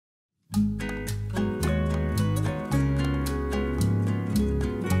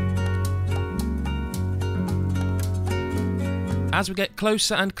As we get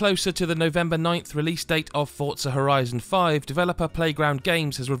closer and closer to the November 9th release date of Forza Horizon 5, developer Playground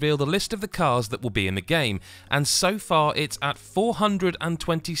Games has revealed a list of the cars that will be in the game, and so far it's at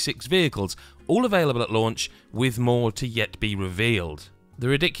 426 vehicles, all available at launch, with more to yet be revealed. The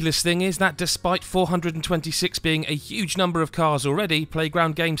ridiculous thing is that despite 426 being a huge number of cars already,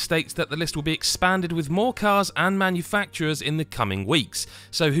 Playground Games states that the list will be expanded with more cars and manufacturers in the coming weeks,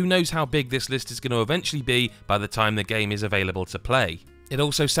 so who knows how big this list is going to eventually be by the time the game is available to play. It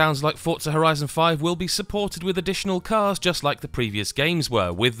also sounds like Forza Horizon 5 will be supported with additional cars just like the previous games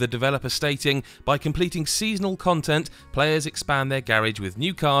were, with the developer stating, by completing seasonal content, players expand their garage with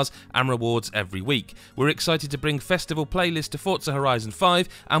new cars and rewards every week. We're excited to bring festival playlist to Forza Horizon 5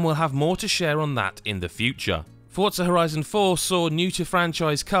 and we'll have more to share on that in the future. Forza Horizon 4 saw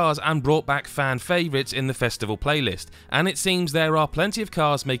new-to-franchise cars and brought back fan favourites in the festival playlist, and it seems there are plenty of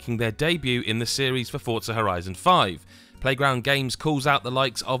cars making their debut in the series for Forza Horizon 5. Playground Games calls out the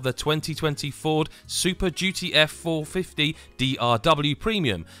likes of the 2020 Ford Super Duty F450 DRW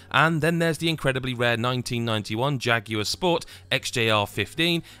Premium, and then there's the incredibly rare 1991 Jaguar Sport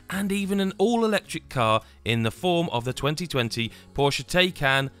XJR15, and even an all-electric car in the form of the 2020 Porsche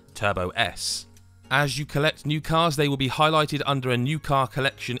Taycan Turbo S. As you collect new cars, they will be highlighted under a new car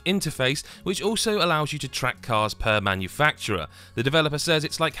collection interface, which also allows you to track cars per manufacturer. The developer says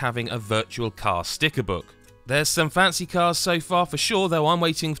it's like having a virtual car sticker book. There's some fancy cars so far for sure, though I'm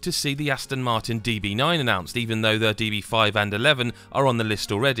waiting to see the Aston Martin DB9 announced, even though the DB5 and 11 are on the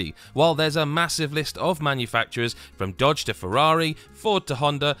list already, while there's a massive list of manufacturers from Dodge to Ferrari, Ford to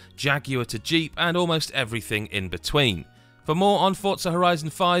Honda, Jaguar to Jeep, and almost everything in between. For more on Forza Horizon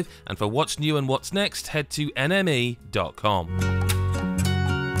 5 and for what's new and what's next, head to nme.com.